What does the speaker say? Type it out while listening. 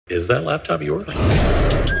Is that laptop yours? All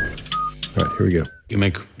right, here we go. You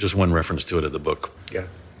make just one reference to it in the book. Yeah.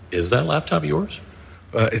 Is that laptop yours?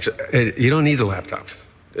 You don't need the laptop.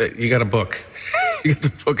 You got a book. You got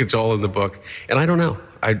the book. It's all in the book. And I don't know.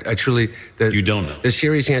 I truly... You don't know? The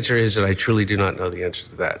serious answer is that I truly do not know the answer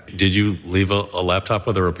to that. Did you leave a laptop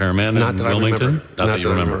with a repairman Not in that Wilmington? I remember. Not that you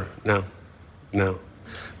remember? No.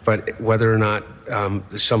 But whether or not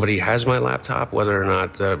somebody has my laptop, whether or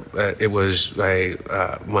not I was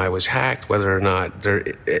hacked, whether or not there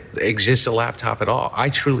exists a laptop at all, I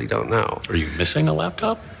truly don't know. Are you missing a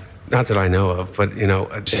laptop? Not that I know of, but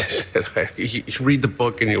you read the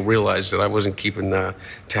book and you'll realize that I wasn't keeping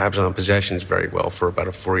tabs on possessions very well for about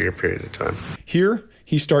a 4-year period of time. Here,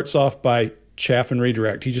 he starts off by chaff and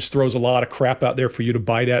redirect. He just throws a lot of crap out there for you to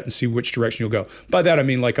bite at and see which direction you'll go. By that, I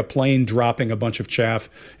mean like a plane dropping a bunch of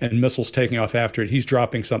chaff and missiles taking off after it. He's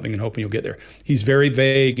dropping something and hoping you'll get there. He's very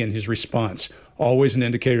vague in his response, always an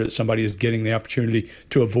indicator that somebody is getting the opportunity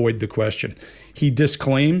to avoid the question. He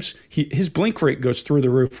disclaims. His blink rate goes through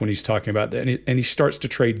the roof when he's talking about that, and he starts to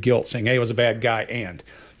trade guilt, saying, hey, I was a bad guy, and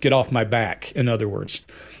get off my back, in other words.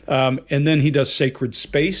 And then he does sacred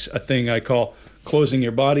space, a thing I call closing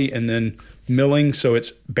your body, and then milling, so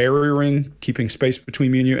it's barriering, keeping space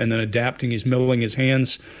between me and you, and then adapting. He's milling his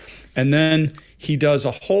hands. And then he does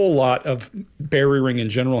a whole lot of barriering in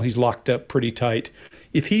general. He's locked up pretty tight.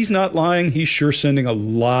 If he's not lying, he's sure sending a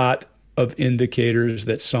lot of indicators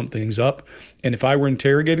that something's up. And if I were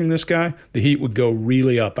interrogating this guy, the heat would go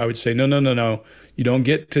really up. I would say, no. You don't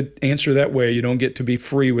get to answer that way. You don't get to be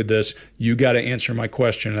free with this. You got to answer my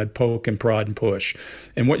question. And I'd poke and prod and push.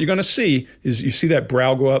 And what you're going to see is you see that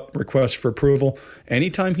brow go up, request for approval.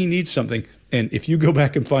 Anytime he needs something, and if you go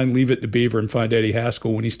back and find Leave It to Beaver and find Eddie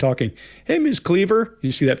Haskell when he's talking, hey, Ms. Cleaver,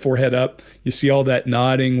 you see that forehead up. You see all that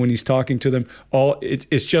nodding when he's talking to them.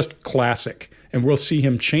 It's just classic. And we'll see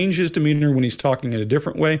him change his demeanor when he's talking in a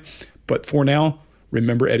different way. But for now,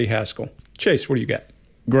 remember Eddie Haskell. Chase, what do you got?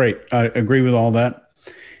 Great. I agree with all that.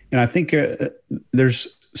 And I think there's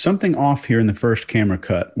something off here in the first camera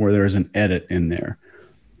cut where there's an edit in there.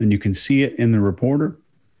 And you can see it in the reporter.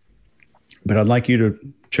 But I'd like you to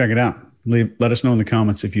check it out. Let us know in the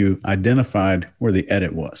comments if you identified where the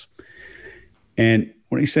edit was. And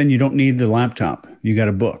when he's saying you don't need the laptop, you got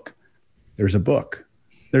a book. There's a book.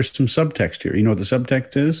 There's some subtext here. You know what the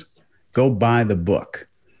subtext is? Go buy the book.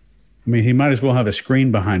 I mean, he might as well have a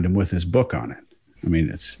screen behind him with his book on it. I mean,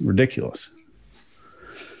 it's ridiculous.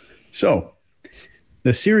 So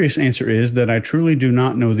the serious answer is that I truly do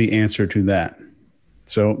not know the answer to that.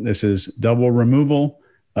 So this is double removal,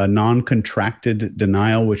 a non-contracted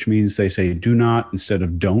denial, which means they say do not instead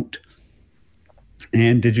of don't.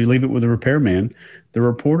 And did you leave it with a repairman? The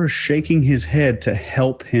reporter's shaking his head to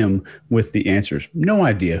help him with the answers. No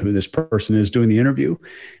idea who this person is doing the interview,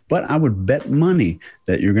 but I would bet money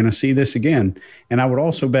that you're going to see this again. And I would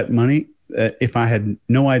also bet money that if I had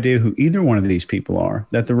no idea who either one of these people are,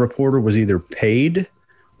 that the reporter was either paid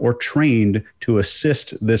or trained to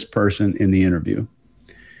assist this person in the interview.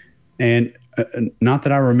 And not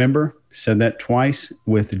that I remember, said that twice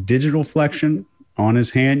with digital flexion on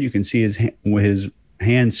his hand. You can see his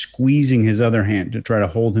hand squeezing his other hand to try to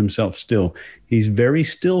hold himself still. He's very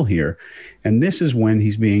still here. And this is when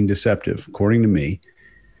he's being deceptive, according to me.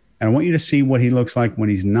 And I want you to see what he looks like when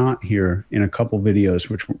he's not here in a couple videos,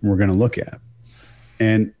 which we're going to look at.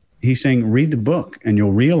 And he's saying, read the book and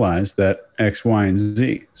you'll realize that X, Y, and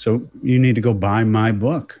Z. So you need to go buy my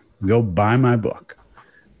book. Go buy my book. I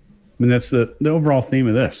mean, that's the overall theme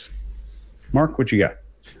of this. Mark, what you got?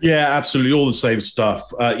 Yeah, absolutely. All the same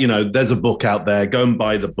stuff. There's a book out there. Go and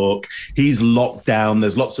buy the book. He's locked down.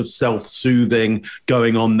 There's lots of self-soothing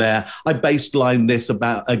going on there. I baseline this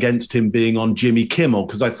against him being on Jimmy Kimmel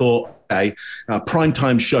because I thought, okay,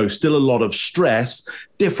 primetime show, still a lot of stress,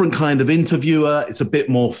 different kind of interviewer. It's a bit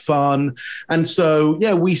more fun. And so,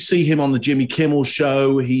 yeah, we see him on the Jimmy Kimmel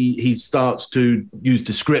show. He starts to use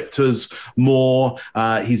descriptors more.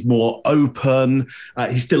 He's more open.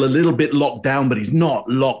 He's still a little bit locked down, but he's not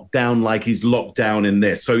locked down like he's locked down in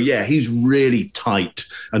this. So, yeah, he's really tight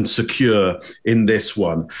and secure in this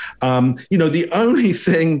one. The only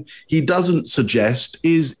thing he doesn't suggest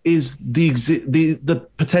is the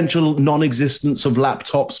potential non-existence of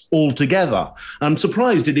laptops altogether. I'm surprised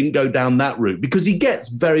surprised he didn't go down that route, because he gets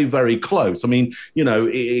very, very close. I mean, you know,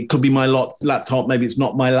 it could be my laptop. Maybe it's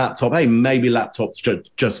not my laptop. Hey, maybe laptops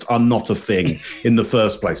just are not a thing in the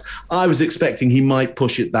first place. I was expecting he might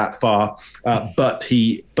push it that far, but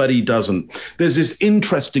he doesn't. There's this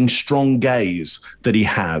interesting strong gaze that he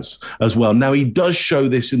has as well. Now, he does show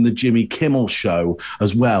this in the Jimmy Kimmel show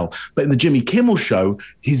as well. But in the Jimmy Kimmel show,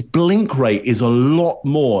 his blink rate is a lot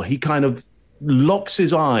more. He kind of locks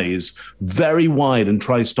his eyes very wide and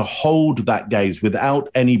tries to hold that gaze without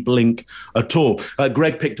any blink at all.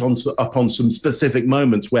 Greg picked up on some specific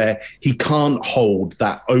moments where he can't hold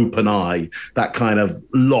that open eye, that kind of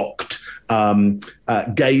locked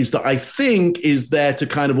gaze that I think is there to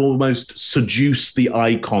kind of almost seduce the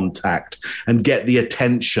eye contact and get the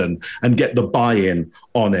attention and get the buy-in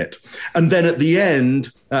on it. And then at the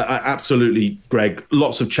end, absolutely, Greg,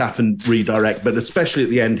 lots of chaff and redirect, but especially at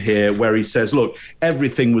the end here where he says, look,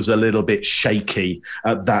 everything was a little bit shaky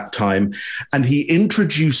at that time. And he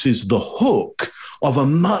introduces the hook of a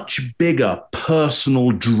much bigger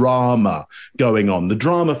personal drama going on. The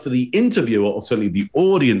drama for the interviewer, or certainly the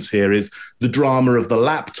audience here, is the drama of the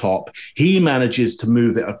laptop. He manages to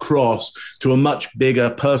move it across to a much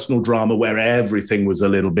bigger personal drama where everything was a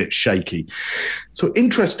little bit shaky. So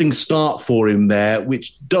interesting start for him there,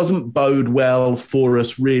 which doesn't bode well for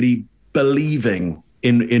us really believing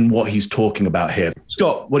in what he's talking about here.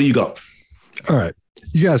 Scott, what do you got? All right.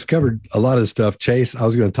 You guys covered a lot of stuff. Chase, I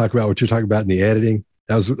was going to talk about what you're talking about in the editing.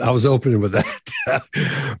 I was opening with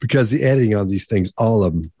that because the editing on these things, all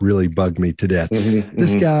of them really bugged me to death.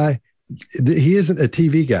 This guy, he isn't a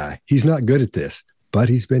TV guy. He's not good at this, but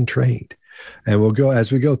he's been trained. And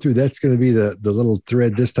as we go through, that's going to be the little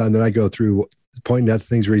thread this time that I go through, pointing out the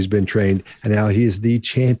things where he's been trained and how he is the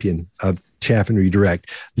champion of chaff and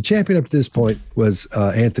redirect. The champion up to this point was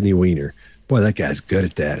Anthony Weiner. Boy, that guy's good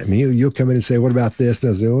at that. I mean, you'll come in and say, what about this? And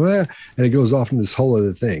I'll say, well, and it goes off into this whole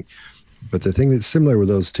other thing. But the thing that's similar with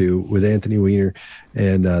those two, with Anthony Weiner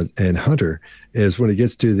and Hunter, is when it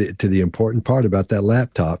gets to the important part about that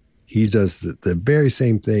laptop, he does the very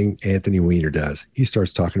same thing Anthony Weiner does. He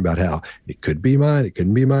starts talking about how it could be mine, it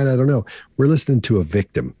couldn't be mine, I don't know. We're listening to a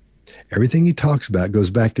victim. Everything he talks about goes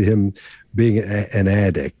back to him being an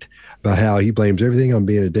addict, about how he blames everything on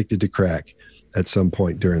being addicted to crack at some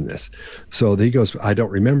point during this. So he goes, I don't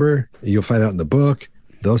remember. You'll find out in the book.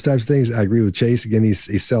 Those types of things. I agree with Chase. Again,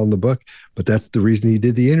 he's selling the book, but that's the reason he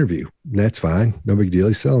did the interview. And that's fine. No big deal.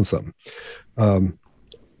 He's selling something.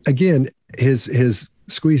 Again, his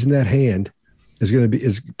squeezing that hand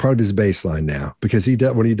is part of his baseline now, because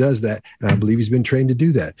when he does that, and I believe he's been trained to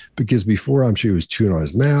do that, because before I'm sure he was chewing on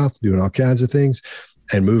his mouth, doing all kinds of things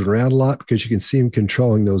and moving around a lot, because you can see him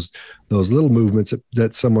controlling those little movements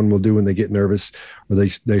that someone will do when they get nervous or they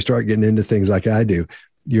start getting into things like I do.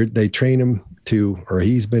 They train him or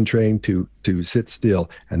he's been trained to sit still.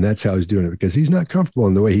 And that's how he's doing it, because he's not comfortable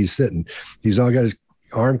in the way he's sitting. He's all got his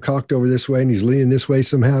arm cocked over this way and he's leaning this way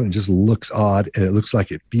somehow. And it just looks odd. And it looks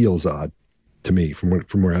like it feels odd to me from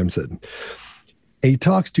where I'm sitting. And he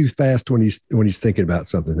talks too fast when he's thinking about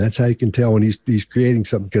something. That's how you can tell when he's creating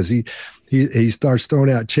something, because he starts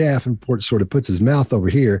throwing out chaff and sort of puts his mouth over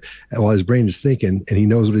here while his brain is thinking, and he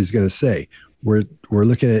knows what he's going to say. We're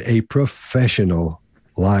looking at a professional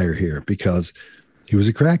liar here, because he was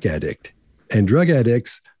a crack addict, and drug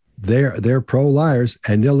addicts, they're pro liars,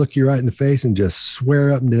 and they'll look you right in the face and just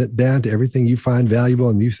swear up and down to everything you find valuable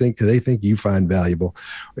and they think you find valuable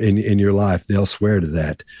in your life. They'll swear to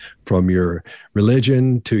that, from your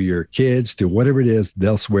religion to your kids to whatever it is,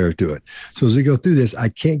 they'll swear to it. So as we go through this, I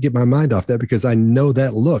can't get my mind off that, because I know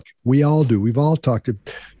that look. We all do. We've all talked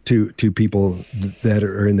to people that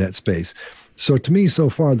are in that space. So to me, so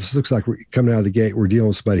far, this looks like we're coming out of the gate. We're dealing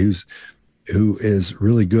with somebody who is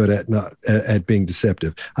really good at being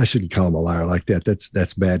deceptive. I shouldn't call him a liar like that.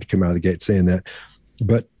 That's bad to come out of the gate saying that.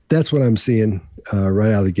 But that's what I'm seeing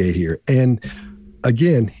right out of the gate here. And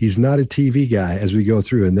again, he's not a TV guy as we go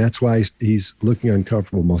through, and that's why he's looking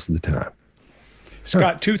uncomfortable most of the time.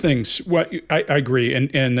 Scott, two things. What I agree.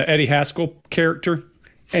 And the Eddie Haskell character,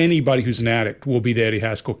 anybody who's an addict will be the Eddie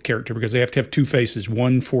Haskell character, because they have to have two faces,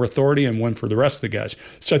 one for authority and one for the rest of the guys.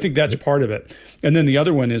 So I think that's part of it. And then the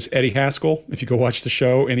other one is Eddie Haskell. If you go watch the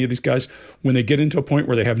show, any of these guys, when they get into a point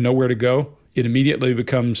where they have nowhere to go, it immediately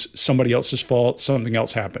becomes somebody else's fault. Something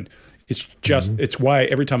else happened. It's just, it's why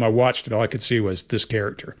every time I watched it, all I could see was this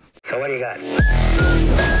character. So what do you got?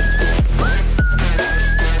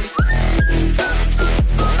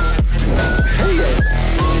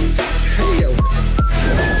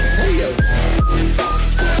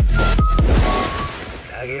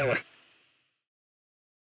 You know what?